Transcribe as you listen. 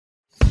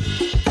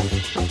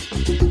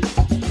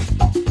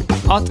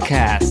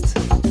Podcast.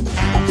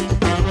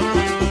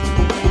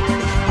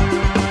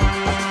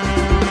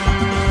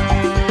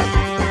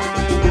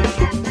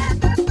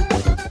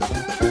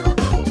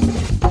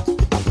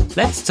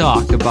 Let's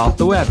talk about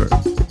the weather.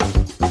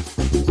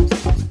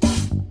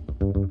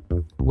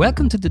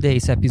 Welcome to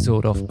today's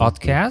episode of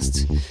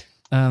Podcast.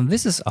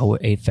 This is our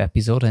 8th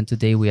episode, and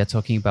today we are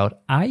talking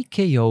about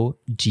ICAO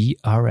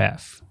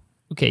GRF.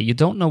 Okay, you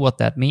don't know what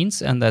that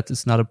means, and that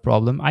is not a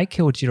problem.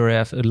 ICAO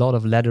GRF, a lot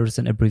of letters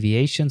and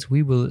abbreviations.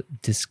 We will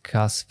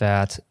discuss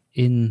that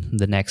in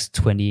the next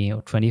 20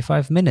 or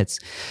 25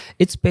 minutes.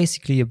 It's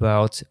basically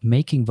about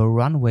making the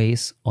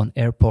runways on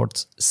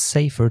airports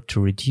safer to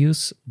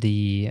reduce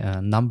the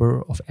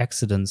number of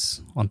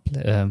accidents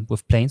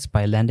with planes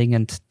by landing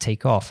and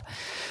takeoff.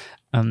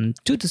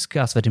 To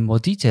discuss that in more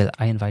detail,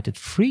 I invited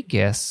 3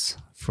 guests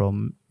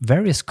from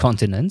various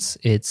continents.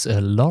 It's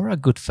Laura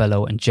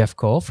Goodfellow and Jeff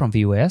Cole from the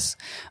US,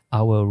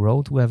 our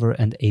road weather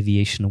and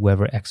aviation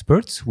weather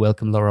experts.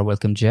 Welcome, Laura.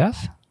 Welcome,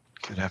 Jeff.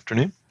 Good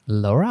afternoon.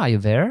 Laura, are you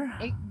there?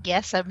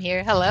 Yes, I'm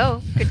here.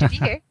 Hello. Good to be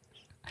here.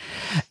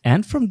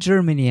 And from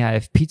Germany, I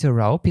have Peter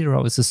Rau. Peter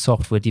Rau is a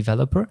software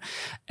developer,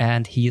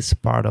 and he is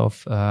part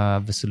of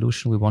the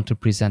solution we want to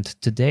present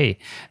today.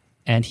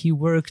 And he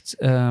worked,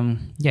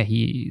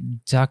 he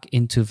dug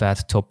into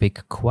that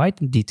topic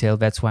quite in detail.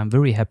 That's why I'm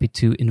very happy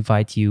to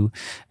invite you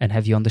and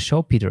have you on the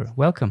show, Peter.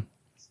 Welcome.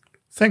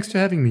 Thanks for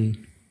having me.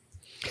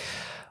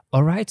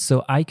 All right,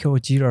 so ICAO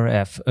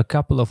GRF, a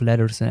couple of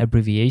letters and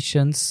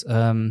abbreviations.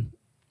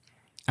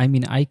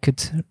 I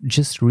could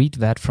just read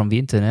that from the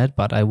internet,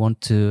 but I want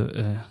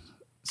to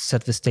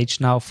set the stage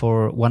now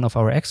for one of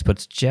our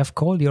experts, Jeff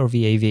Cole. You're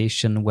the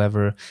aviation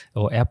weather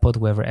or airport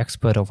weather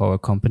expert of our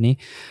company.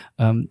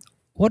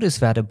 What is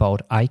that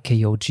about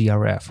ICAO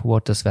GRF?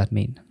 What does that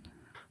mean?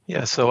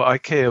 Yeah, so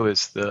ICAO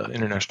is the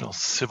International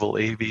Civil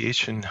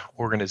Aviation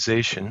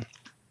Organization,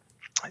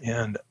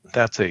 and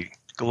that's a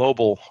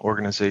global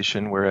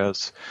organization,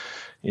 whereas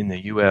in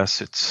the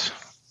U.S. it's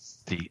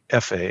the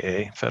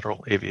FAA,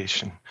 Federal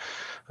Aviation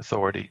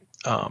Authority.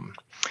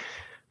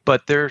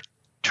 But they're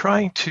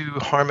trying to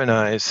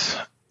harmonize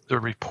the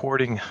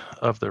reporting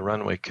of the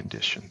runway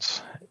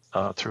conditions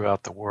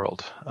throughout the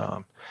world.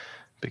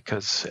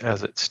 Because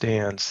as it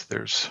stands,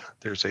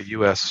 there's a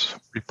U.S.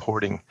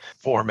 reporting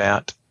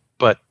format,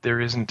 but there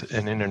isn't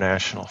an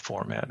international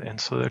format, and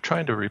so they're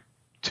trying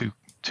to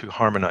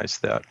harmonize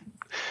that.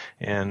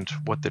 And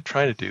what they're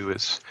trying to do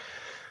is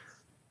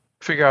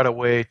figure out a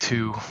way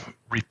to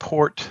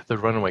report the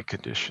runway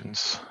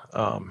conditions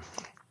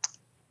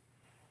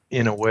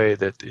in a way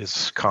that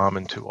is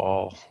common to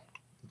all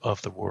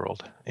of the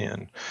world.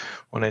 And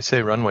when I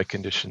say runway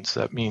conditions,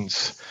 that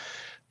means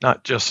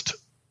not just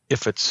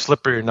if it's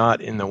slippery or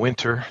not in the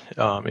winter.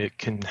 It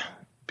can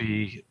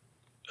be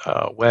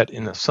wet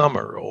in the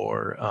summer,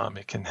 or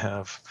it can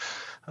have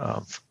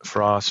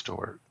frost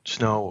or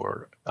snow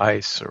or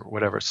ice or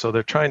whatever. So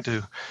they're trying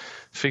to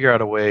figure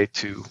out a way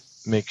to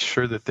make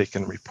sure that they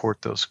can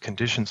report those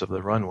conditions of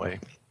the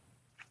runway.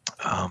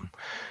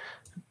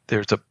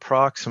 There's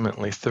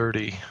approximately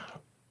 30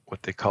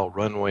 what they call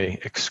runway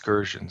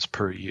excursions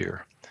per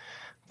year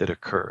that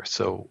occur.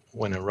 So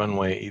when a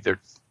runway either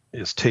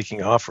is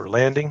taking off or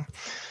landing,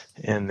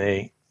 and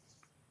they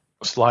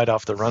slide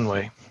off the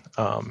runway,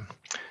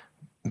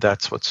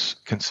 that's what's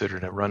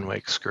considered a runway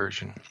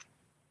excursion.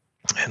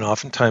 And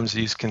oftentimes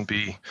these can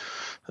be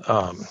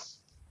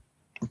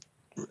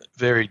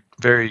very,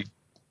 very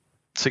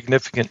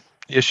significant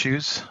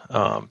issues.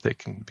 They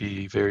can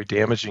be very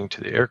damaging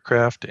to the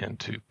aircraft and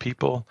to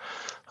people.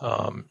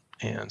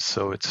 And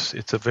so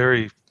it's a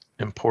very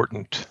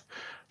important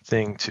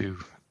thing to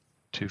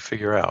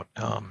figure out.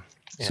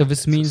 So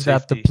this means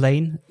that the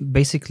plane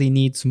basically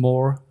needs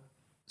more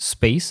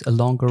space, a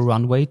longer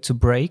runway to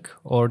brake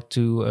or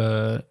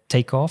to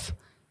take off?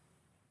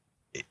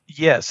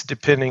 Yes,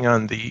 depending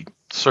on the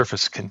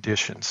surface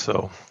conditions.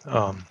 So,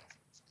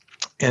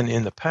 and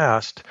in the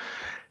past,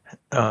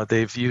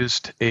 they've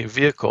used a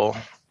vehicle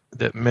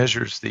that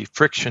measures the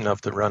friction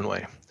of the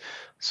runway.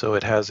 So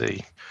it has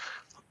a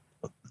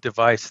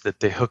device that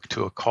they hook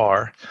to a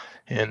car,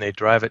 and they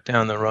drive it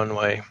down the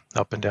runway,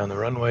 up and down the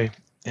runway,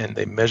 and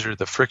they measure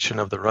the friction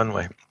of the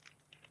runway.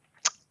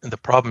 And the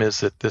problem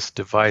is that this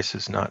device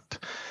is not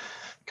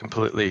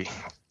completely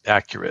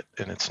accurate,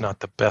 and it's not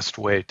the best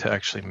way to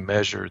actually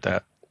measure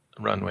that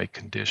runway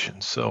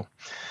condition. So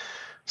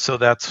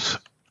that's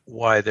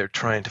why they're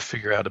trying to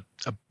figure out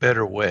a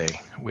better way,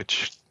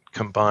 which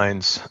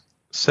combines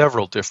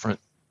several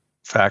different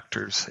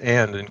factors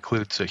and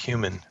includes a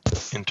human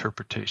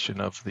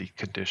interpretation of the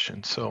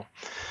condition. So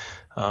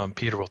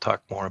Peter will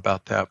talk more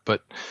about that.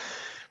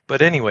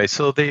 But anyway,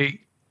 so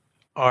they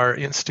are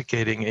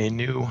instigating a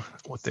new,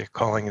 what they're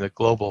calling the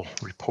global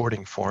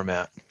reporting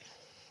format,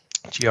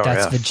 GRF.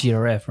 That's the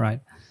GRF, right?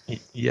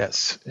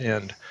 Yes,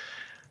 and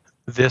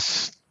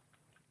this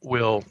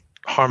will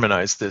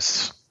harmonize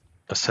this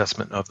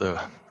assessment of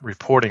the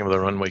reporting of the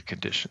runway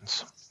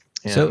conditions.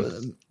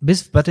 And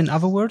but in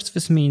other words,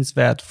 this means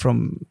that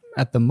from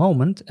at the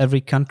moment,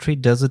 every country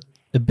does it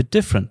a bit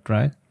different,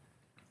 right?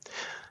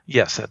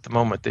 Yes, at the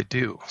moment they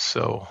do.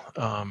 So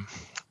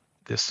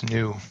this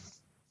new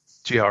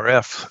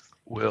GRF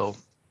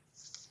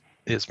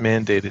is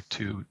mandated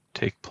to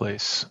take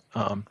place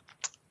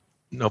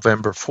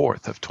November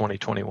 4th of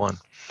 2021.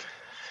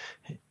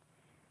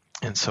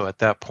 And so at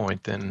that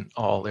point, then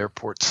all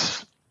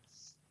airports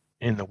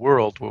in the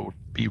world will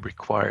be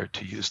required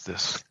to use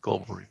this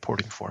global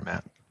reporting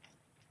format.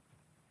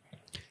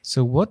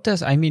 So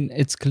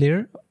it's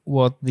clear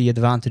what the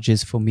advantage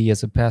is for me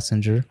as a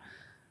passenger,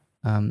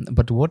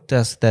 but what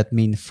does that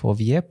mean for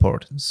the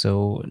airport?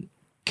 So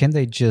can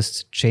they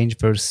just change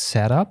their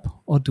setup,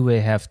 or do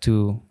they have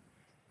to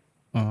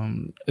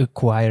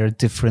acquire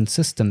different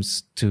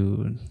systems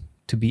to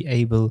be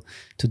able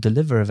to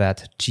deliver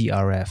that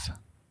GRF?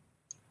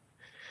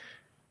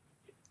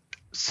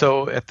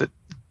 So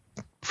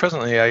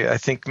presently, I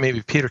think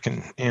maybe Peter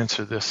can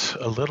answer this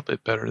a little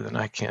bit better than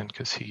I can,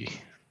 because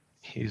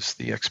he's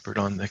the expert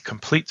on the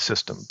complete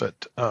system.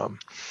 But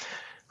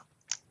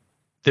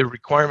the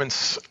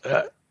requirements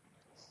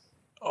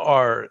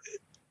are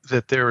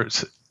that there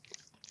is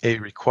a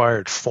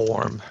required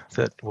form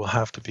that will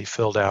have to be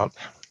filled out,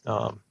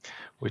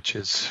 which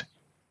is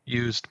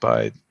used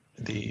by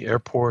the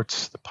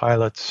airports, the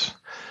pilots,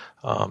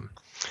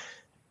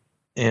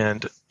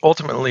 and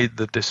ultimately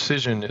the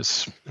decision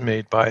is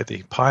made by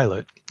the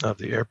pilot of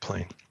the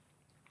airplane,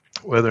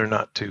 whether or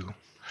not to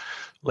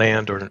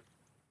land or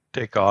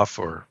take off,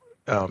 or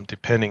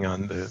depending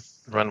on the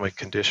runway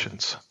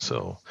conditions.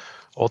 So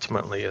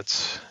ultimately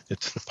it's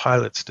the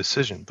pilot's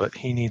decision, but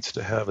he needs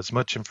to have as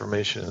much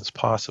information as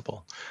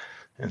possible.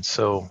 And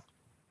so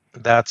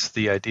that's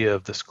the idea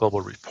of this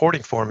global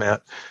reporting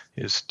format,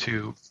 is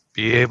to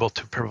be able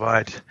to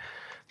provide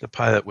the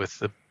pilot with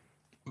the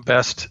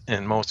best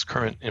and most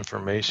current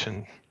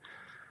information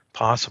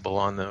possible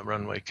on the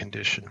runway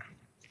condition.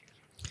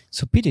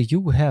 So Peter,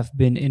 you have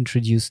been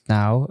introduced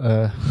now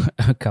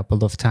a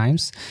couple of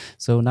times.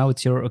 So now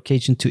it's your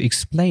occasion to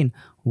explain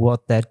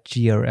what that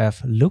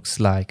GRF looks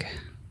like.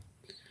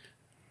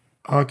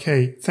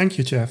 Okay, thank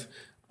you, Jeff.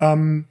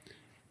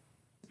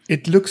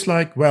 It looks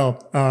like,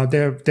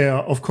 there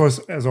are, of course,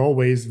 as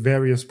always,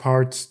 various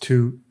parts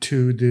to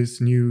this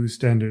new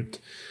standard.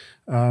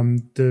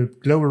 The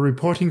global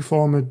reporting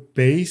format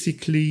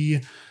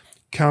basically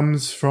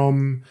comes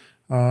from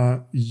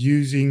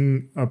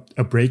using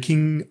a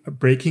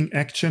braking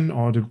action,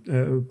 or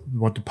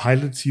what the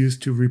pilots use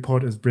to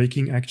report as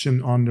braking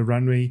action on the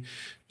runway,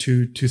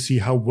 to see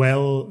how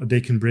well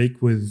they can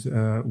brake with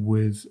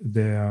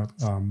their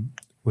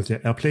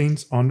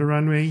airplanes on the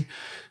runway.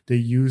 They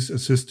use a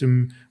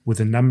system with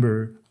a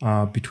number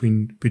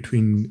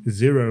between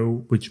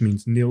 0, which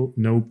means nil,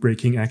 no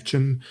braking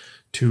action,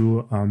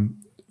 to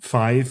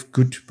 5,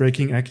 good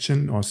braking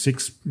action, or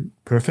 6,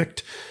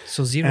 perfect.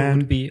 So 0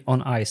 would be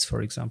on ice,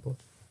 for example.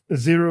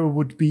 0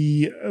 would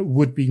be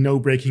no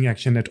braking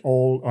action at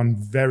all on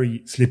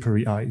very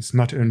slippery ice.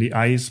 Not only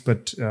ice,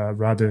 but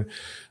rather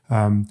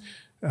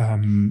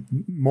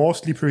more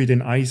slippery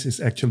than ice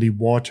is actually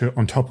water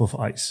on top of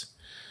ice.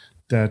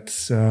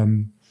 That's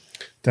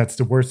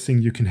the worst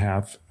thing you can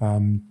have.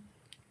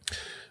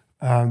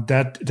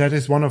 That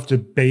is one of the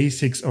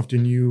basics of the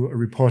new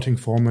reporting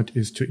format,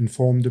 is to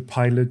inform the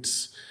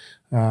pilots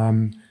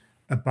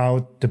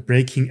about the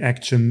braking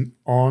action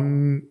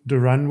on the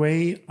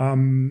runway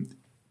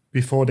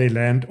before they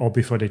land or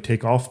before they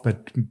take off.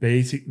 But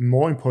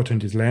more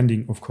important is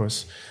landing, of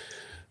course.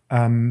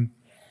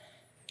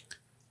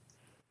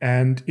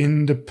 And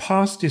in the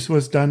past, this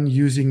was done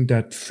using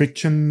that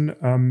friction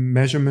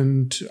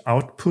measurement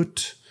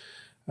output,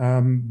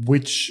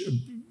 which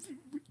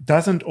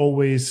doesn't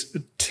always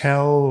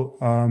tell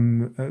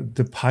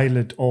the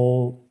pilot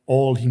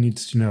all he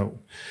needs to know.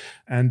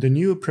 And the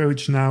new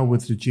approach now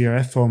with the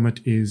GRF format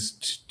is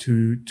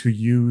to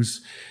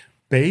use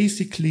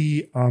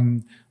basically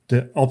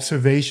the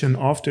observation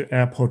of the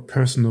airport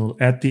personnel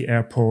at the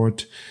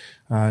airport.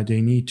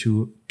 They need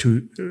to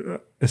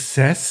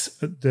assess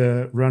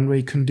the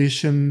runway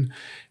condition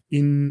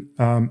in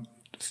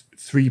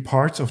 3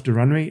 parts of the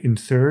runway, in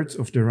thirds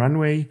of the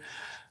runway.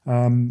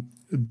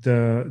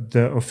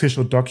 The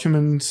official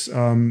documents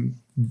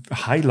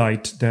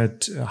highlight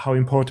that how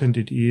important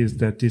it is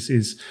that this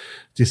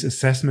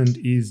assessment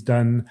is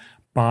done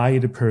by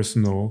the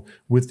personnel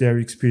with their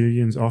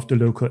experience of the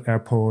local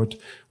airport,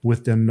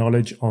 with their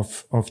knowledge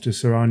of the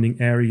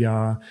surrounding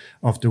area,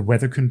 of the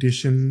weather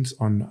conditions,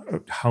 on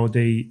how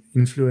they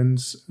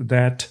influence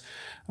that,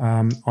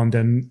 on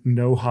their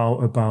know-how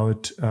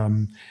about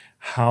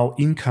how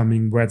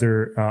incoming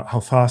weather, how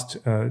fast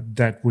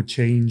that would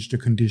change the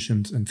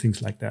conditions and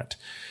things like that.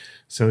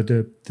 So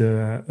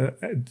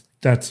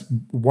that's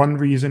one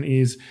reason,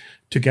 is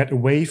to get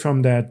away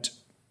from that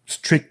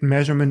strict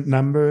measurement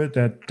number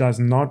that does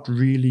not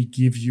really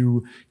give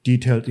you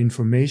detailed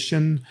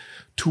information,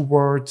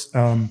 towards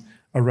a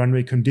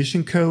runway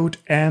condition code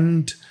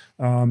and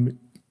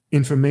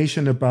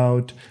information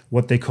about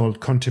what they call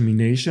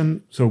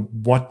contamination. So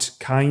what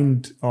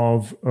kind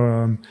of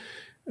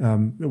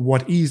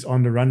what is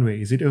on the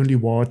runway? Is it only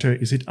water?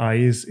 Is it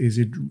ice? Is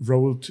it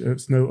rolled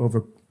snow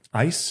over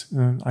ice,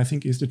 I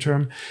think is the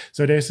term.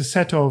 So there's a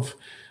set of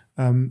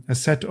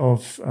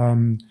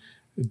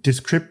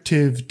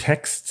descriptive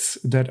texts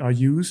that are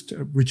used,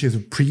 which is a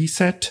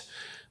preset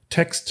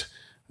text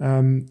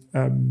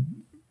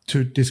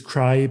to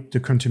describe the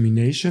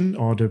contamination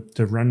or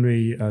the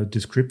runway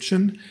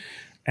description,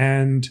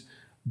 and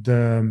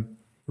the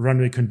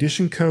runway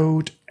condition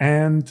code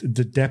and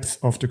the depth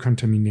of the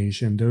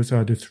contamination. Those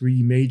are the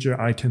three major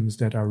items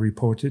that are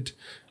reported.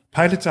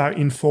 Pilots are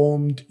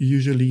informed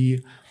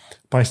usually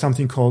by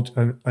something called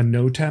a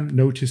NOTAM,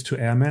 Notice to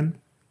Airmen.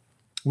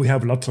 We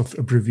have lots of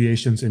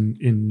abbreviations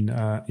in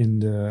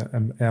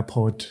the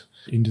airport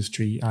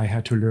industry. I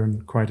had to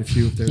learn quite a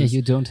few of those. Yeah,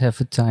 you don't have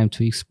the time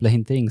to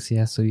explain things,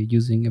 yeah, so you're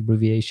using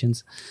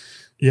abbreviations.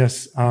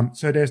 Yes,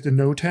 so there's the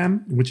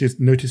NOTAM, which is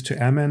Notice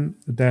to Airmen,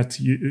 that's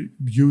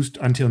used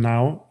until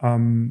now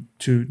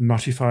to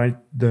notify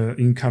the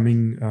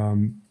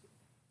incoming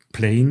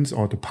planes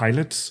or the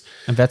pilots.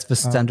 And that's the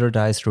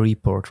standardized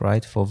report,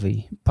 right, for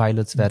the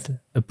pilots that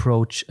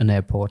approach an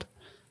airport.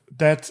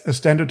 That's a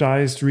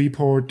standardized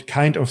report,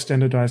 kind of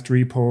standardized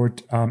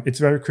report. It's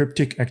very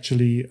cryptic,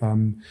 actually.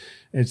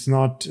 It's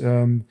not,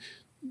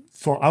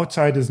 for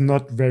outsiders,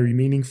 not very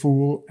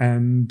meaningful,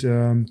 and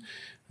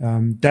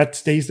that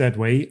stays that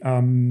way.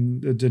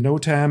 The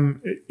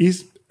NOTAM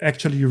is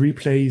actually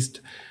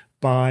replaced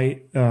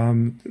by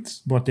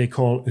what they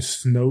call a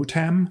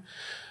SNOTAM.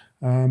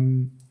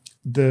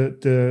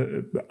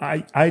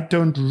 I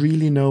don't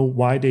really know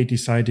why they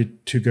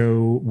decided to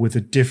go with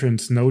a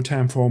different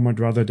SNOTAM format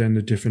rather than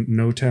a different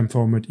NOTAM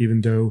format, even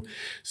though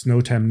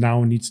SNOTAM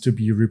now needs to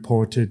be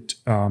reported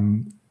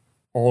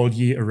all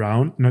year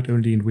around, not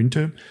only in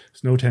winter.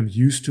 SNOTAM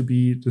used to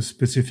be the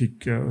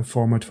specific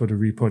format for the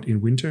report in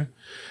winter,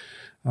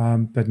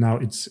 but now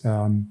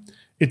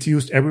it's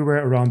used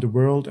everywhere around the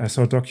world. I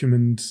saw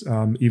documents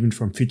even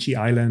from Fiji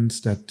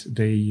Islands that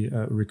they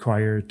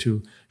require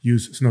to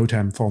use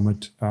SNOTAM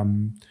format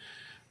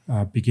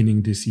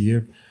beginning this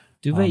year.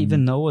 Do they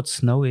even know what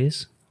snow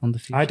is on the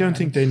Fiji I don't Islands?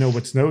 think they know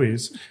what snow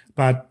is,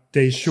 but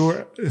they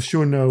sure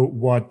know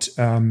what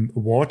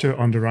water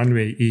on the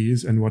runway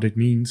is and what it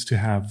means to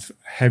have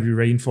heavy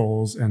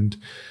rainfalls and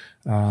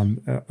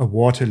a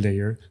water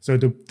layer. So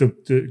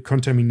the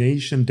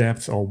contamination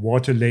depth or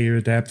water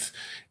layer depth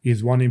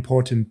is one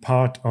important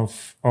part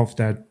of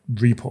that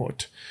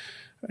report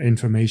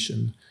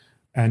information.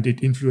 And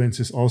it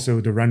influences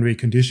also the runway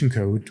condition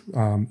code,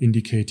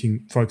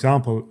 indicating, for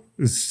example,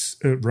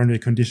 a runway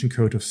condition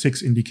code of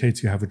 6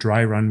 indicates you have a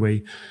dry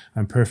runway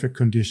and perfect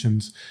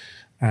conditions.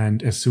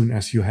 And as soon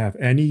as you have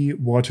any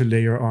water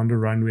layer on the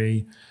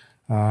runway,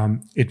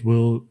 it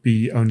will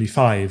be only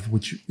 5,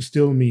 which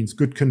still means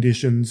good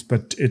conditions,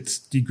 but it's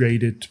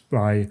degraded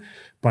by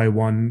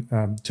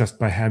one just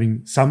by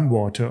having some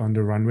water on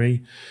the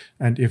runway.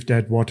 And if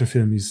that water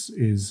film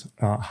is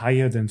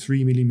higher than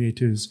 3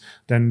 millimeters,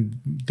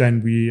 then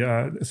we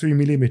 3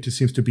 millimeters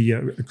seems to be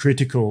a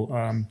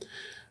critical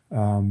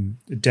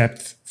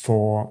depth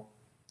for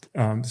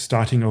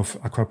starting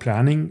of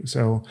aquaplaning.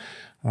 So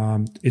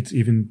it's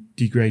even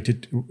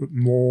degraded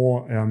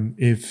more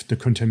if the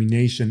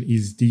contamination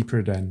is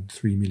deeper than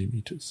 3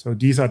 millimeters. So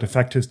these are the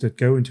factors that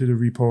go into the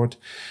report.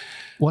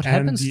 What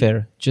happens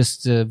there?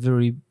 Just a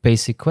very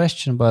basic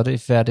question, but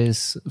if that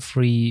is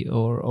 3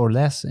 or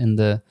less in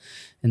the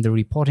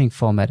reporting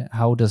format,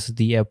 how does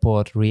the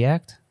airport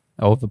react?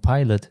 Or the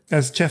pilot?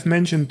 As Jeff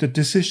mentioned, the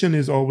decision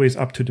is always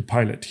up to the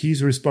pilot.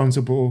 He's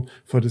responsible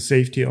for the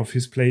safety of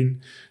his plane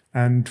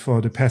and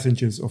for the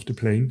passengers of the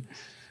plane.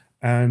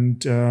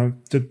 And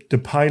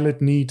the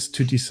pilot needs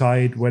to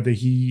decide whether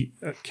he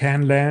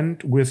can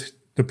land with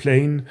the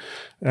plane.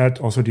 That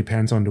also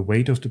depends on the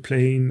weight of the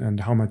plane and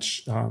how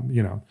much,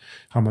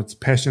 how much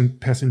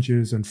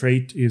passengers and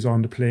freight is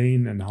on the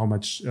plane and how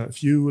much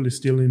fuel is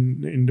still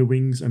in the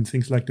wings and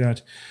things like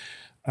that.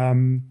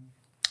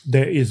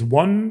 There is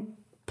one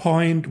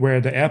point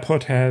where the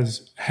airport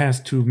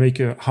has to make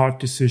a hard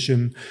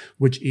decision,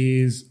 which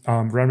is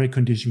runway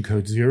condition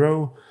code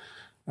 0,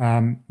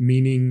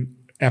 meaning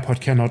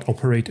airport cannot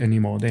operate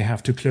anymore. They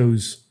have to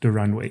close the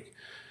runway.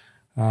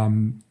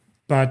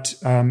 But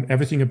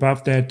everything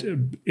above that,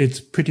 it's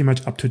pretty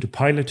much up to the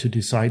pilot to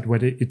decide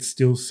whether it's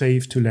still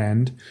safe to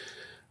land,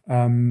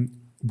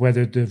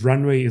 whether the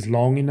runway is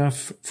long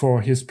enough for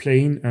his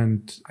plane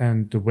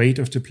and the weight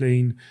of the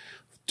plane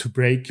to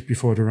brake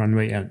before the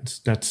runway ends.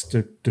 That's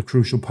the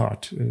crucial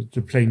part.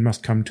 The plane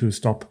must come to a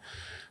stop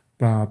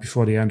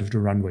before the end of the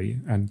runway.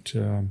 And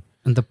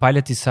the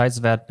pilot decides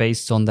that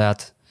based on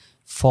that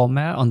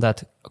format, on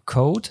that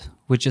code,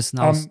 which is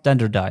now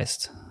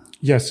standardized.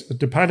 Yes,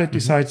 the pilot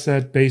decides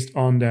that based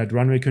on that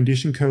runway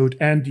condition code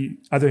and the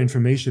other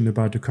information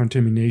about the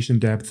contamination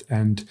depth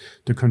and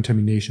the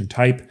contamination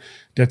type.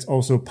 That's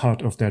also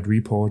part of that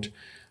report.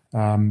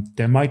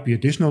 There might be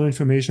additional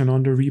information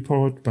on the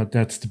report, but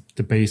that's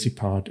the basic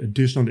part.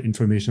 Additional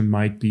information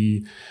might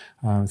be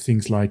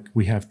things like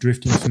we have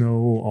drifting snow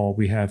or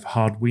we have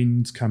hard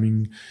winds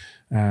coming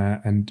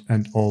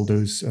and all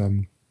those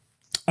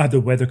other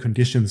weather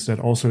conditions that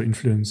also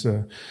influence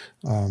a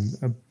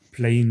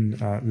plane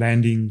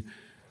landing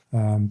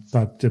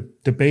But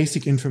the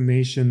basic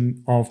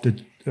information of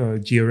the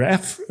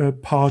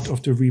GRF part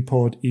of the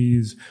report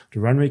is the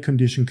runway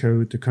condition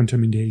code, the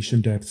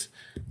contamination depth,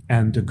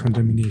 and the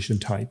contamination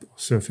type,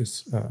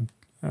 surface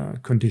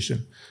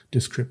condition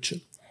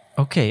description.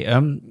 Okay,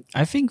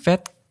 I think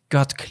that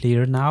got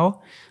clear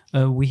now.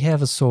 We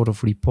have a sort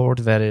of report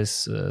that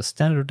is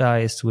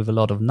standardized with a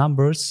lot of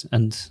numbers,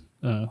 and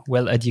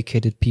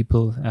well-educated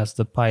people as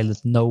the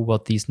pilot know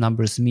what these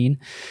numbers mean.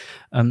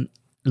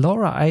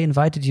 Laura, I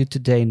invited you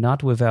today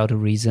not without a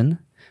reason.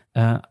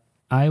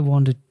 I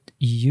wanted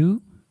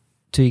you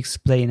to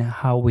explain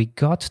how we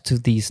got to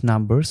these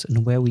numbers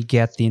and where we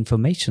get the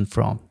information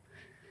from.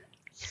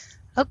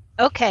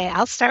 Okay,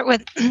 I'll start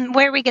with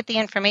where we get the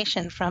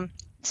information from.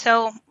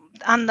 So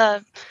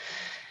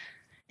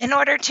in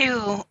order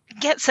to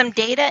get some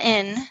data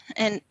in,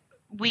 and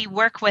we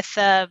work with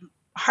a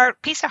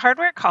piece of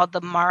hardware called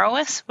the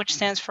MAROIS, which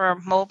stands for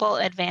Mobile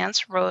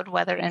Advanced Road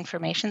Weather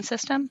Information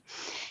System.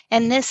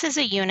 And this is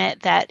a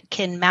unit that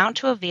can mount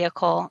to a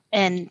vehicle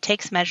and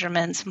takes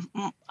measurements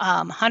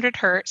 100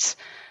 hertz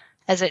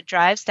as it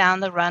drives down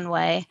the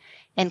runway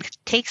and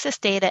takes this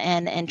data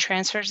in and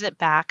transfers it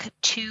back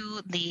to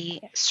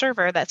the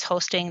server that's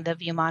hosting the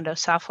Viewmondo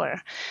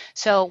software.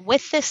 So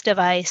with this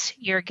device,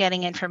 you're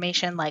getting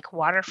information like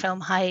water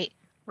film height,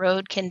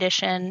 road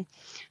condition,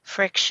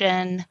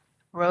 friction,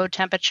 road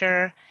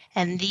temperature,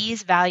 and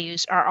these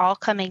values are all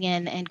coming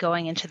in and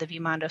going into the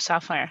Viewmondo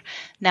software.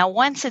 Now,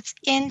 once it's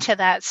into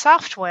that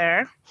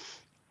software,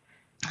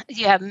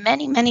 you have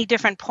many, many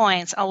different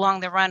points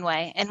along the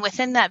runway. And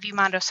within that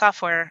Viewmondo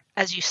software,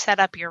 as you set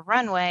up your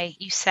runway,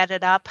 you set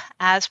it up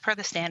as per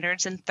the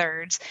standards in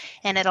thirds,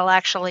 and it'll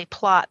actually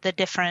plot the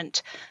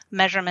different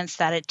measurements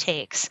that it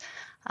takes.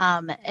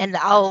 And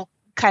I'll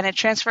kind of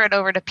transfer it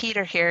over to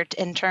Peter here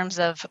in terms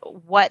of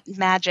what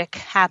magic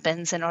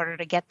happens in order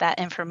to get that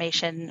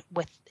information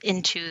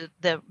into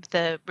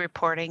the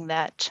reporting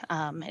that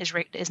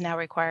is now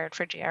required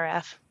for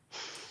GRF.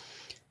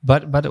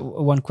 But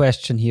one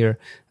question here,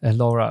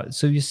 Laura.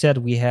 So you said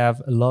we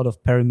have a lot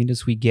of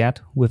parameters we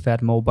get with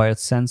that mobile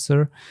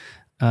sensor.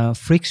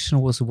 Friction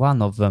was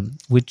one of them,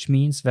 which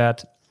means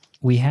that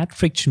we had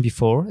friction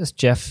before, as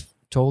Jeff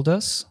told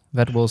us.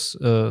 That was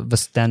the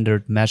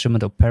standard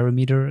measurement or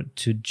parameter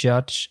to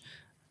judge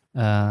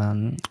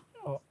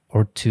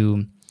or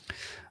to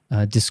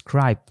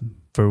describe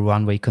the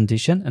runway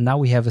condition. And now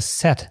we have a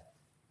set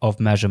of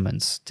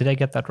measurements. Did I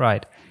get that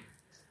right?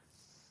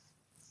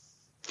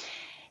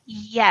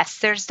 Yes,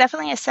 there's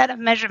definitely a set of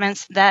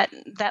measurements that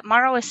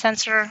MAROIS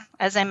sensor,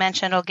 as I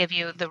mentioned, will give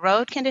you the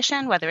road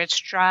condition, whether it's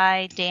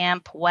dry,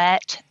 damp,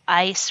 wet,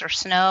 ice or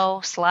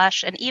snow,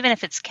 slush, and even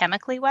if it's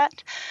chemically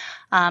wet,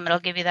 it'll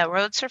give you that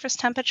road surface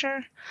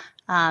temperature,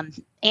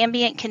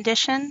 ambient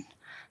condition,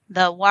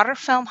 the water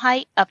film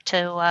height up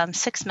to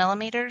 6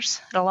 millimeters.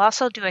 It'll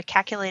also do a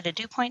calculated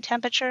dew point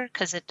temperature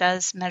because it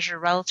does measure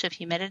relative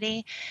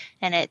humidity,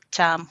 and it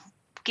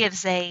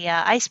gives a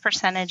ice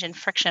percentage and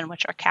friction,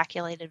 which are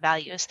calculated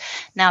values.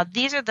 Now,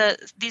 these are the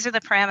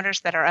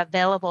parameters that are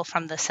available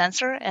from the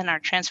sensor and are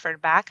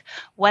transferred back.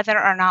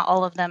 Whether or not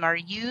all of them are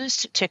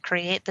used to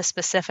create the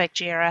specific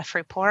GRF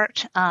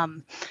report,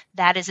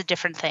 that is a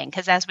different thing.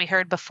 Because as we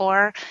heard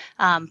before,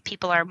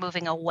 people are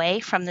moving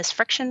away from this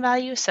friction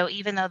value. So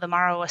even though the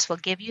MAROIS will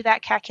give you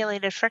that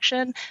calculated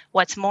friction,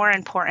 what's more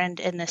important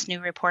in this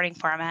new reporting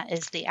format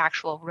is the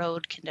actual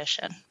road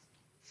condition.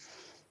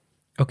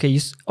 Okay,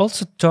 you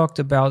also talked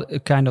about a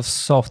kind of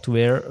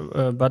software,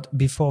 but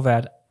before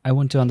that, I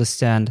want to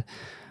understand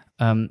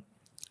how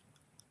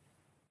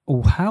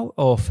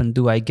often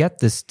do I get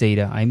this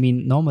data? I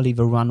mean, normally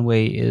the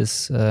runway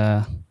is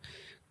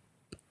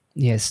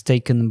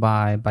taken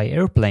by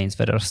airplanes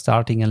that are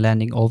starting and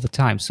landing all the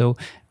time. So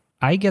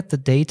I get the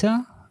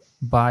data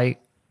by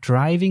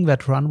driving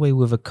that runway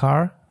with a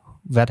car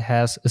that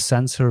has a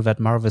sensor that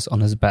MAROIS on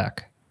his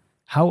back.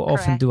 How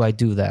often do I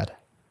do that?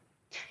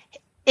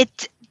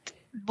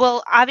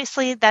 Well,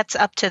 obviously, that's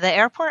up to the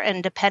airport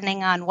and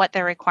depending on what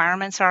their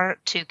requirements are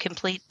to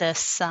complete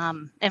this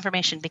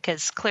information,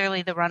 because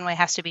clearly the runway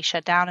has to be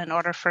shut down in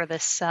order for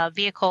this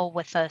vehicle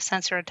with a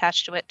sensor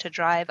attached to it to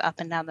drive up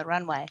and down the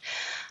runway.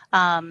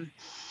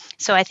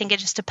 So I think it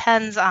just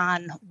depends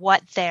on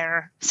what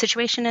their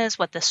situation is,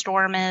 what the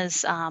storm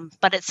is,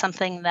 but it's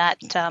something that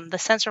the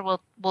sensor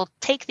will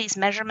take these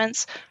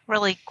measurements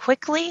really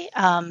quickly,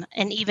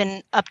 and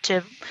even up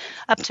to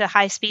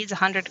high speeds,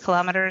 100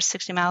 kilometers,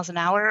 60 miles an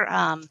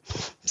hour.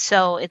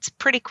 So it's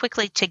pretty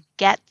quickly to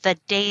get the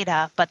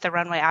data, but the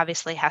runway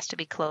obviously has to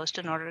be closed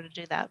in order to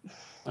do that.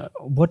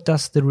 What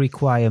does the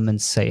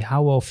requirements say?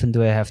 How often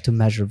do I have to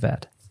measure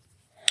that?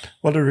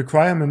 Well, the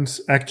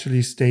requirements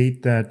actually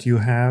state that you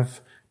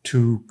have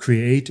to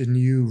create a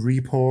new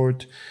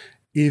report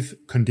if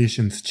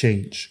conditions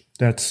change.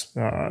 That's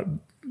the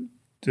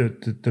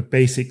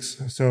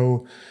basics.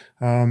 So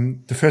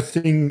the first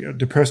thing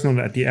the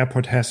personnel at the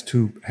airport has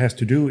to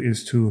do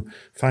is to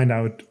find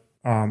out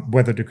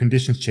whether the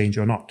conditions change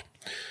or not.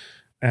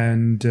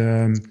 And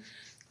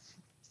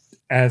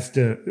as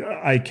the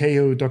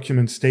ICAO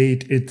documents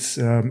state, it's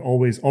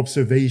always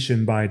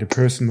observation by the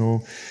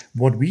personnel.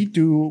 What we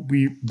do,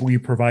 we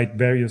provide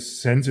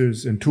various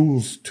sensors and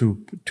tools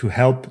to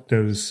help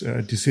those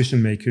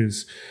decision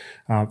makers.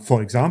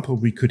 For example,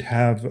 we could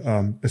have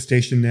a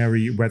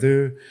stationary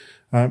weather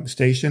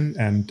station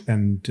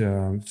and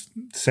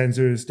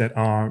sensors that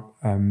are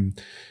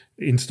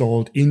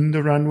installed in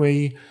the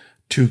runway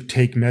to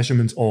take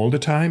measurements all the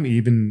time,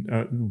 even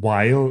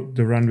while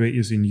the runway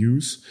is in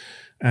use.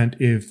 And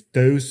if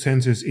those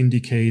sensors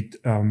indicate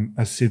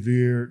a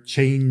severe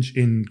change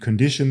in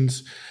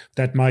conditions,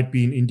 that might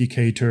be an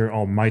indicator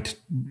or might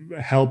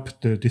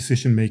help the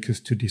decision makers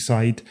to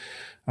decide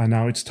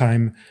now it's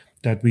time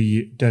that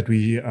we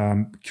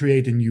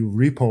create a new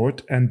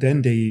report, and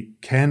then they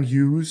can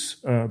use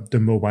the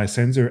mobile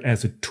sensor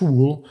as a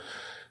tool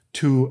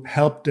to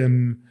help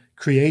them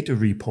create a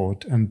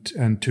report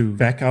and to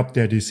back up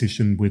their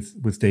decision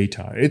with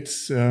data.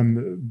 It's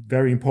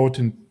very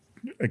important,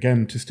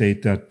 again, to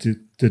state that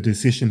the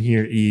decision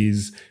here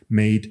is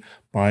made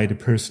by the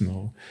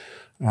personnel,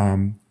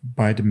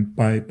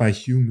 by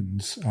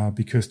humans,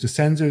 because the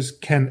sensors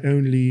can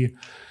only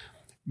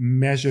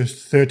measure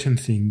certain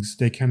things.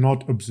 They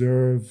cannot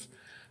observe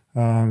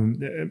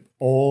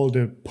all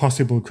the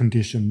possible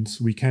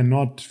conditions. We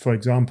cannot, for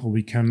example,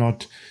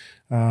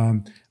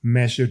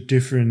 measure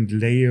different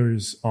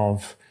layers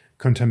of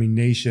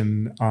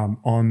contamination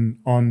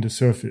on the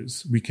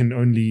surface. We can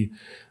only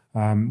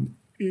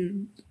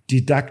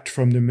deduct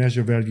from the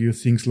measure value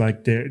things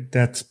like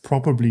that's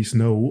probably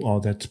snow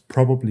or that's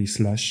probably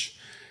slush,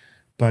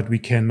 but we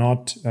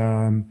cannot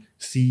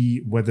see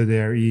whether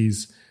there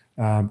is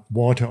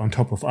water on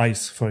top of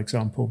ice, for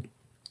example.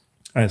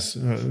 As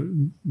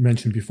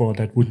mentioned before,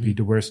 that would be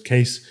the worst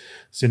case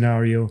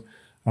scenario.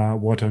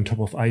 Water on top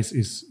of ice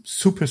is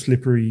super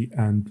slippery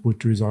and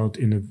would result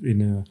in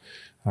a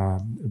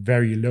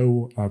very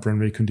low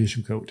runway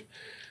condition code.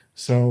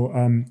 So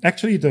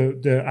actually,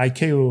 the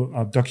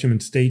ICAO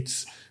document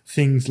states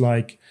things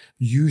like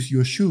use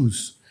your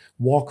shoes,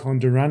 walk on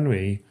the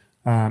runway,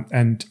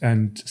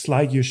 and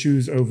slide your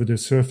shoes over the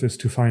surface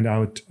to find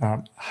out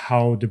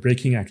how the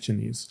braking action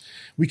is.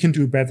 We can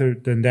do better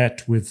than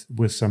that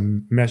with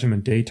some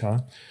measurement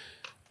data.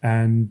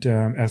 And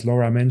as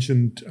Laura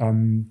mentioned,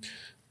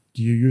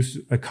 you use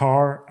a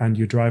car and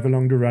you drive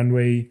along the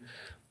runway,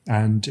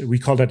 and we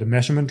call that a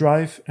measurement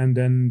drive. And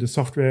then the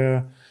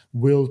software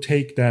will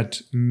take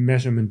that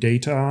measurement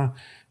data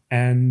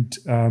and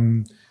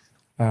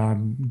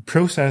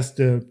process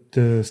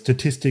the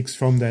statistics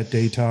from that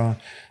data.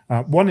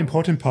 One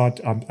important part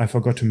I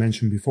forgot to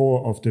mention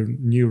before of the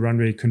new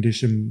runway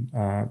condition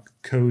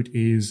code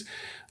is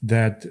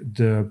that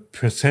the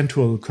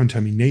percentual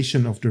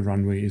contamination of the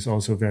runway is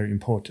also very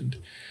important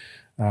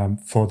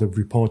for the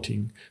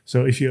reporting.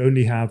 So if you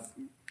only have,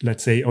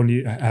 let's say,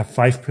 only have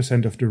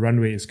 5% of the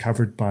runway is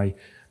covered by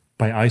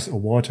ice or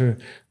water,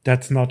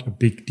 that's not a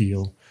big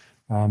deal.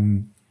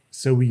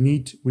 So we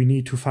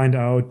need to find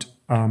out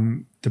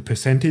the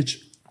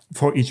percentage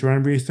for each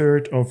runway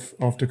third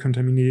of the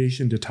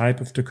contamination, the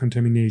type of the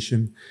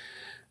contamination.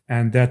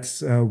 And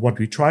that's what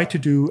we try to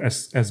do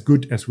as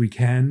good as we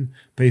can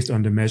based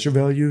on the measure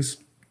values.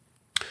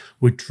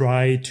 We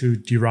try to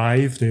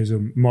derive, there's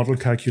a model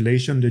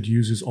calculation that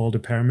uses all the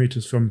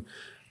parameters from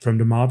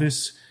the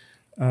MAVIS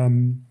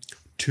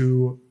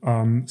to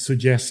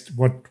suggest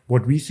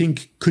what we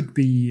think could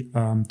be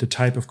the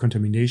type of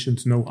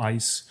contaminations, no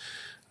ice,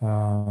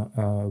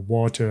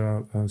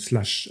 water,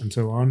 slush, and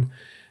so on,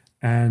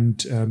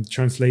 and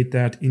translate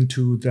that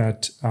into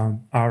that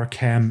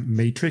RCAM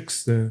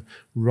matrix, the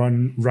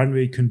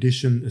runway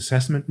condition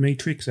assessment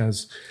matrix,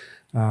 as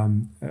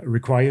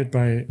required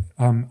by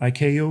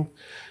ICAO.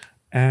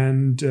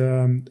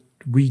 And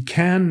we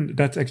can,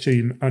 that's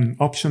actually an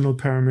optional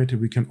parameter.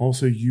 We can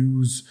also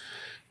use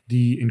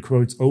the, in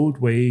quotes, old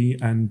way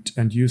and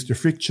use the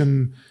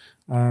friction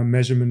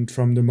measurement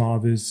from the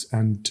MAVIS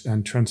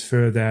and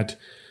transfer that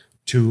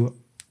to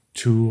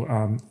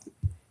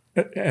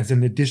as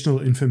an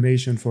additional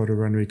information for the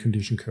runway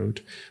condition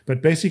code.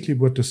 But basically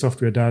what the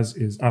software does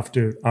is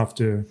after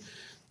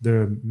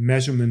the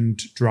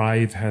measurement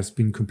drive has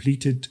been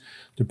completed,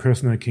 the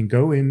personnel can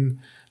go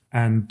in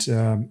and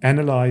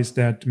analyze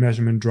that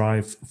measurement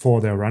drive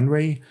for their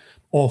runway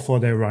or for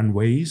their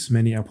runways.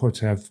 Many airports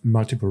have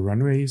multiple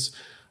runways,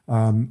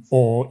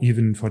 or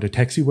even for the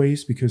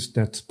taxiways, because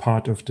that's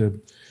part of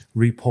the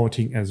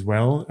reporting as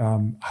well,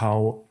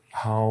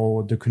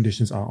 how the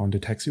conditions are on the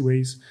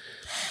taxiways.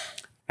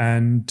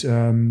 And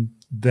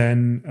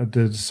then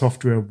the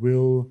software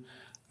will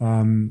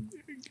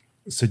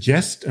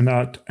suggest an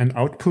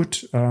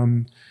output,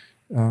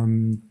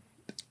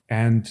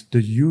 and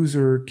the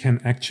user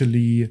can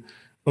actually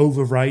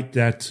overwrite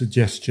that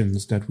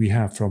suggestions that we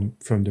have from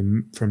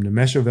the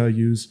measure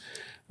values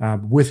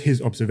with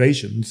his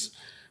observations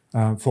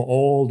for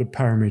all the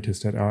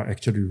parameters that are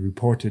actually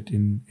reported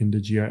in the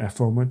GRF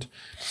format.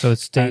 So it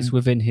stays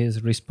within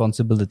his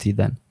responsibility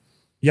then?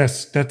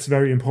 Yes, that's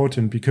very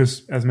important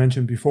because, as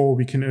mentioned before,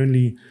 we can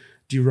only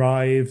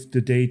derive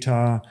the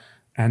data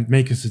and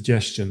make a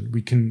suggestion.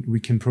 We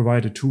can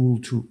provide a tool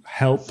to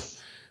help,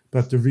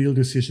 but the real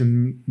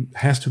decision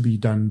has to be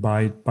done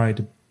by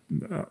the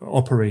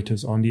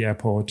operators on the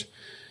airport,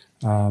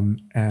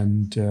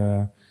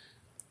 and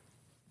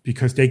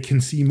because they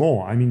can see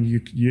more. I mean,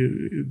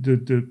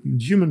 the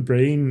human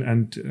brain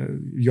and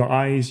your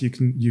eyes, you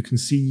can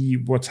see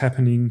what's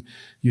happening.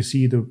 You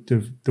see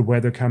the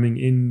weather coming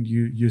in.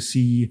 You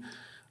see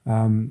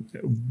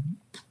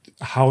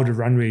how the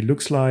runway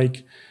looks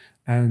like.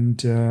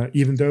 And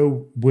even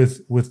though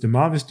with the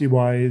Marvis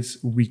device,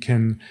 we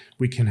can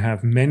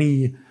have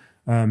many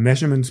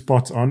measurement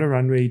spots on the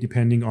runway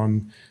depending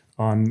on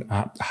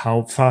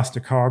how fast the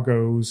car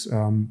goes.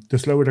 The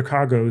slower the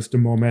car goes, the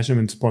more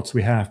measurement spots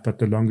we have, but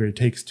the longer it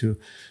takes to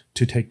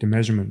take the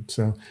measurement.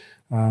 So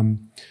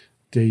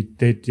they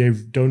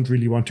don't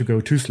really want to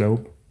go too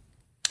slow.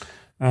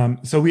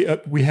 So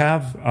we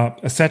have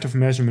a set of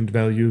measurement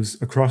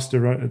values across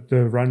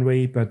the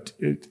runway, but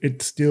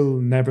it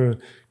still never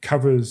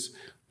covers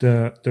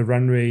the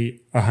runway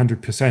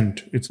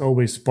 100%. It's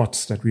always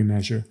spots that we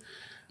measure.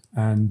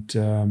 And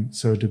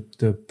so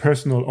the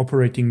personnel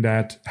operating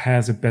that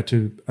has a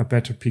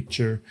better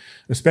picture,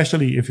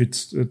 especially if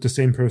it's the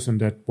same person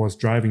that was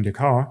driving the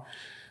car.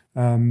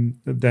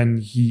 Then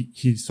he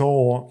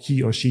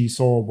or she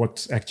saw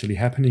what's actually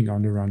happening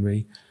on the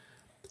runway,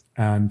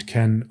 and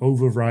can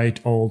overwrite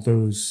all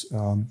those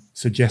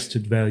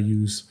suggested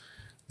values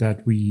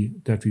that we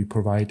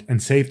provide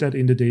and save that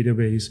in the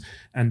database,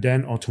 and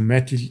then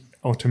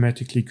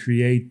automatically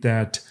create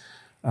that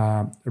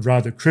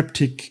rather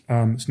cryptic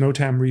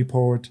SNOTAM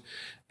report.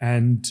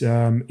 And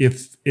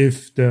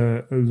if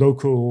the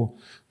local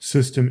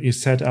system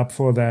is set up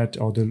for that,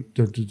 or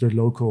the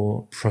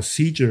local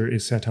procedure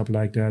is set up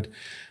like that,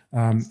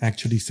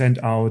 actually send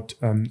out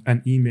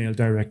an email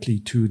directly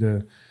to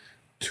the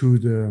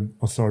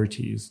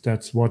authorities.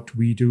 That's what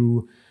we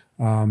do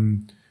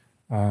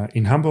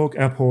in Hamburg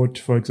Airport,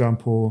 for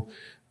example.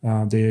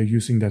 They are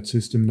using that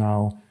system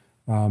now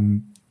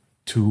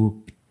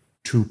to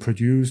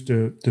produce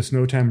the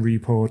SNOTAM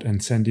report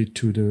and send it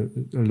to the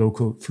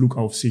local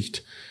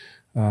Flugaufsicht,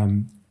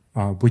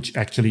 which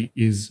actually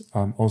is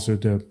also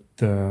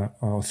the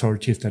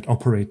authorities that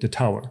operate the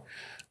tower.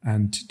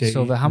 And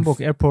so the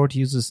Hamburg Airport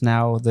uses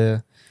now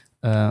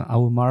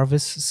our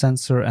Marvis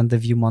sensor and the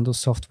Viewmondo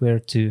software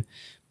to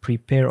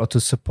prepare or to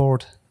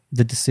support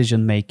the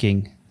decision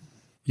making.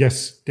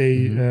 Yes,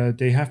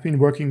 they have been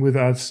working with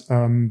us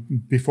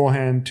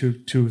beforehand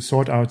to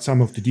sort out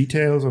some of the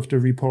details of the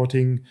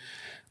reporting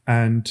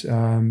and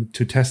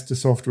to test the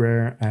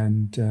software,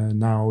 and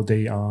now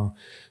they are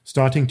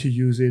starting to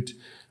use it.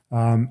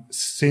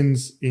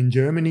 Since in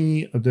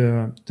Germany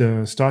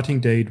the starting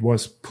date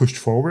was pushed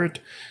forward,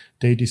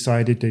 they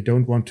decided they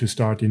don't want to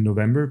start in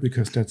November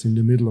because that's in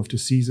the middle of the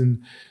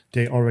season.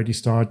 They already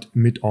start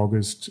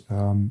mid-August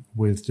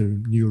with the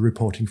new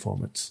reporting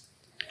formats.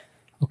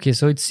 Okay,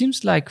 so it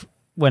seems like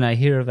when I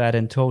hear that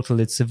in total,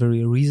 it's a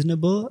very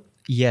reasonable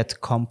yet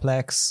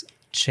complex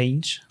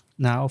change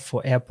now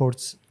for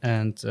airports,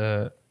 and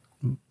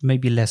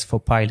maybe less for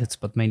pilots,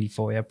 but mainly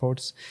for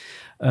airports.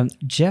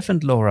 Jeff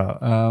and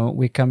Laura,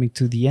 we're coming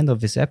to the end of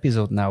this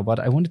episode now, but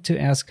I wanted to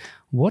ask,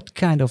 what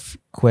kind of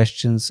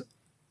questions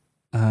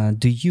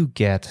do you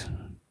get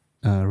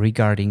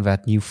regarding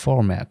that new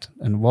format,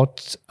 and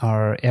what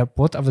are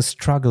the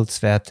struggles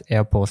that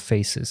airport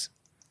faces?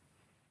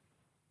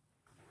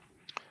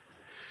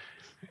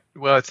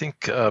 Well, I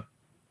think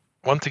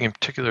one thing in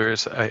particular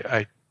is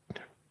I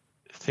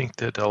think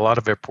that a lot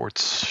of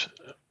airports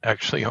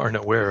actually aren't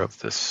aware of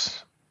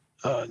this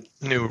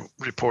new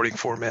reporting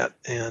format,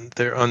 and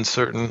they're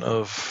uncertain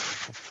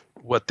of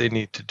what they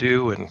need to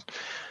do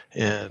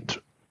and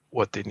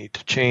what they need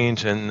to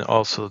change, and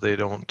also they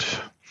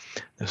don't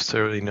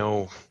necessarily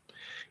know,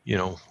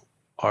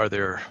 are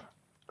there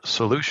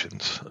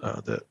solutions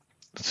that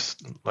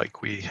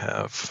like we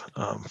have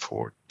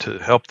to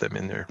help them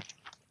in their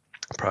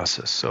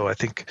process. So I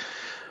think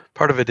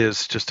part of it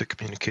is just a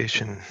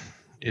communication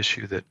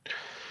issue, that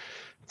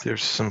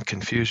there's some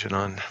confusion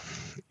on,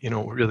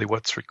 really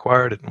what's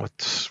required and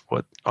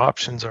what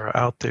options are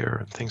out there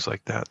and things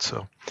like that.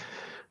 So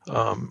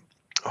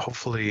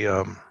hopefully,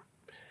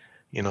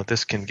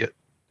 this can get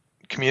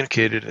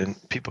communicated and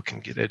people can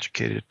get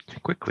educated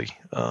quickly,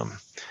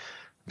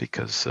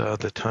 because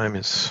the time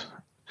is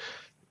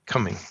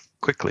coming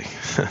quickly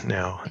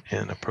now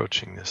and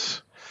approaching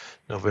this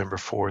November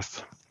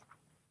 4th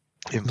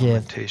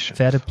implementation.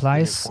 Yeah, that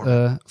applies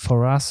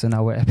for us in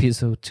our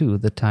episode too.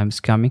 The time's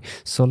coming.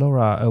 So,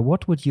 Laura,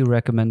 what would you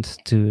recommend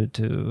to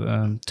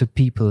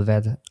people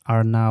that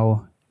are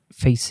now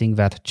facing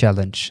that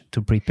challenge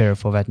to prepare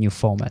for that new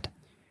format?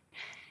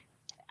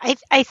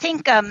 I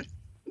think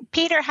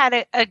Peter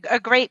had a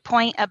great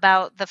point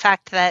about the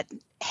fact that,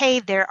 hey,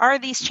 there are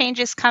these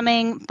changes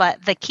coming,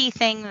 but the key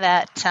thing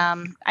that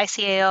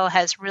ICAO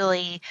has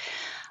really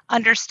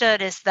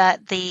understood is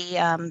that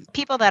the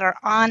people that are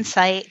on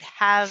site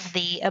have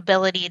the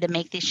ability to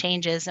make these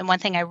changes. And one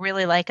thing I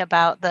really like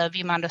about the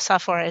Viewmondo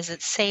software is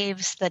it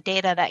saves the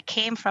data that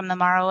came from the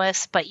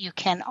MAR-OS, but you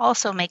can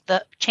also make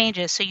the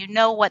changes. So you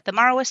know what the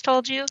MAR-OS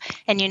told you,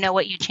 and you know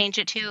what you change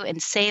it to,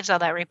 and saves all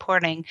that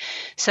reporting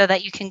so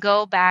that you can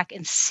go back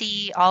and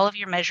see all of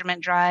your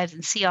measurement drives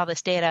and see all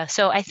this data.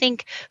 So I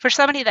think for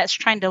somebody that's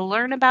trying to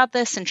learn about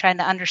this and trying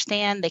to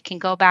understand, they can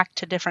go back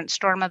to different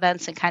storm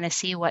events and kind of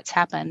see what's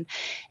happened.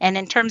 And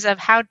in terms of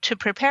how to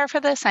prepare for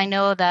this, I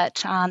know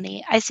that on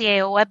the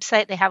ICAO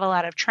website, they have a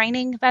lot of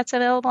training that's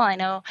available. I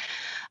know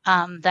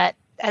that,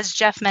 as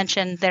Jeff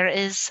mentioned, there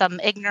is some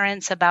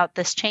ignorance about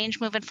this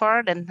change moving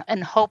forward,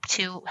 and hope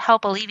to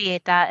help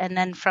alleviate that. And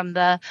then from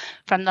the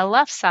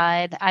left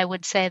side, I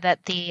would say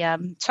that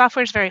the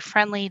software is very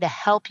friendly to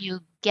help you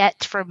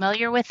get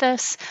familiar with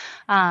this.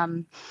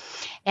 And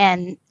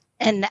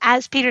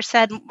as Peter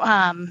said,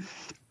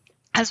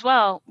 as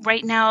well,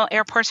 right now,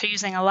 airports are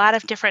using a lot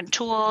of different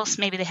tools.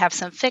 Maybe they have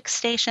some fixed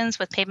stations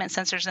with pavement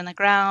sensors in the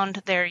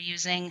ground. They're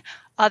using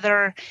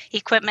other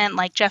equipment,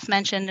 like Jeff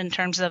mentioned, in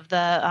terms of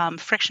the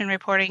friction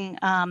reporting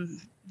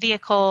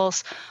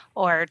vehicles,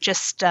 or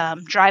just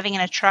driving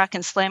in a truck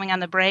and slamming on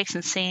the brakes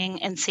and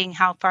seeing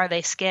how far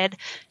they skid.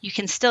 You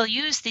can still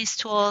use these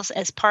tools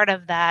as part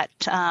of that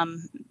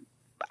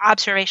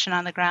observation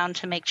on the ground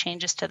to make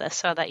changes to this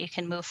so that you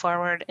can move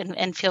forward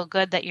and feel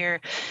good that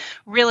you're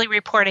really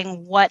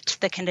reporting what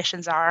the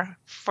conditions are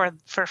for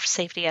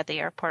safety at the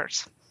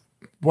airports.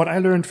 What I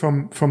learned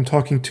from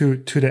talking to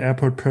the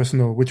airport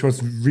personnel, which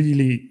was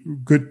really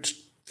good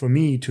for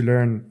me to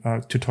learn,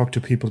 to talk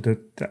to people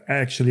that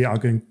actually are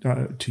going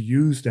to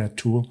use that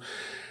tool,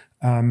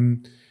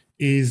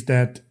 is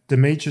that the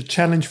major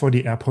challenge for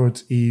the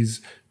airports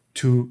is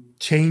to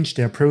change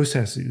their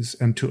processes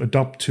and to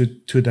adopt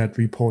to that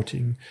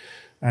reporting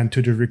and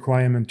to the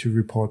requirement to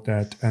report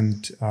that.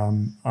 And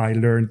I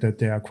learned that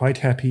they are quite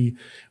happy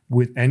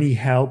with any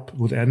help,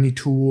 with any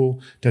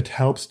tool that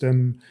helps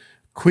them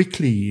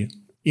quickly,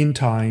 in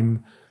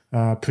time,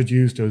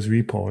 produce those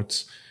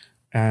reports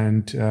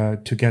and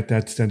to get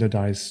that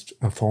standardized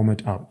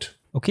format out.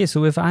 Okay,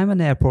 so if I'm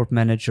an airport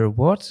manager,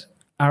 what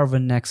are the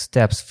next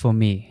steps for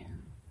me?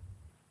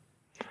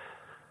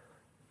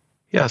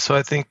 Yeah, so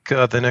I think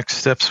the next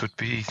steps would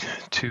be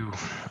to,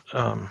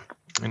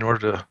 in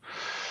order to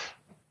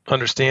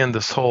understand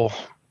this whole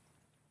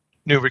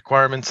new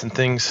requirements and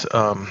things,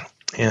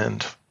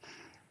 and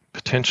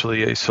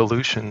potentially a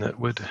solution that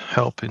would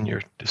help in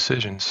your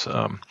decisions,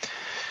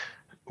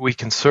 we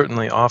can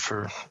certainly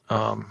offer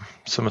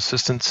some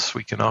assistance.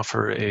 We can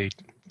offer a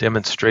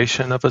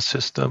demonstration of a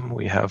system.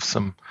 We have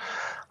some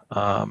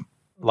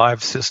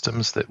live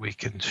systems that we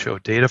can show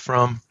data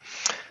from,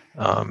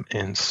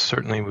 and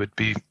certainly would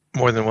be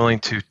more than willing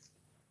to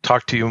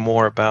talk to you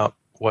more about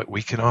what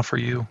we can offer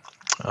you.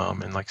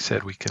 And like I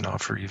said, we can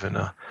offer even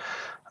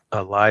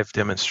a live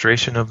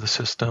demonstration of the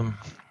system,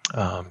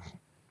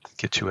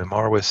 get you a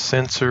MAR-OS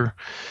sensor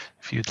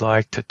if you'd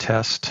like to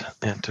test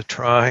and to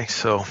try.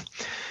 So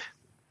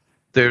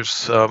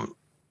there's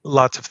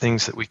lots of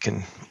things that we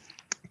can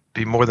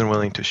be more than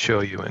willing to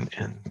show you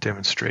and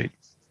demonstrate.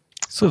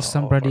 So if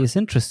somebody is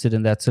interested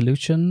in that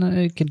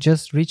solution, you can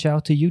just reach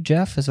out to you,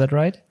 Jeff. Is that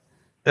right?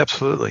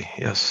 Absolutely,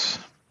 yes.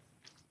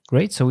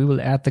 Great. So we will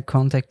add the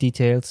contact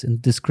details in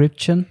the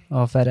description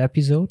of that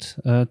episode,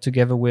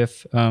 together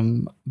with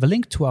the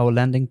link to our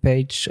landing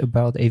page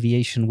about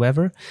aviation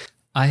weather.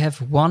 I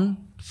have one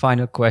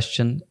final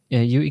question.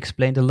 You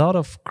explained a lot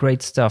of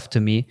great stuff to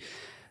me.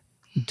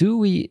 Do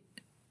we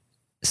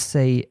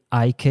say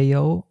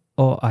ICAO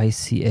or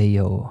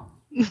ICAO?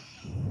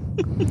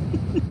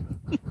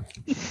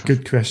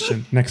 Good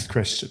question. Next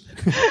question.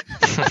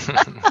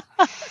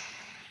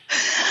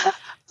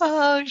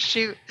 Oh,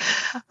 shoot.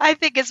 I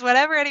think it's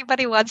whatever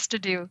anybody wants to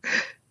do.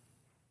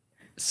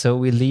 So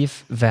we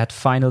leave that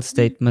final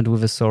statement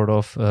with a sort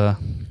of,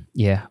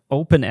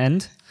 open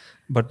end.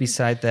 But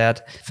beside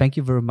that, thank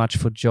you very much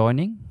for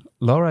joining.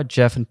 Laura,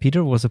 Jeff, and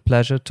Peter, it was a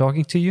pleasure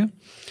talking to you.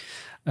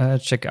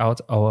 Check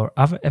out our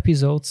other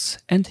episodes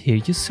and hear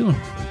you soon.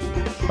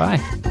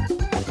 Bye.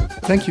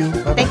 Thank you.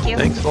 Bye-bye. Thank you.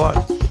 Thanks a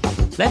lot.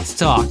 Let's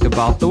talk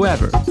about the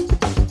weather.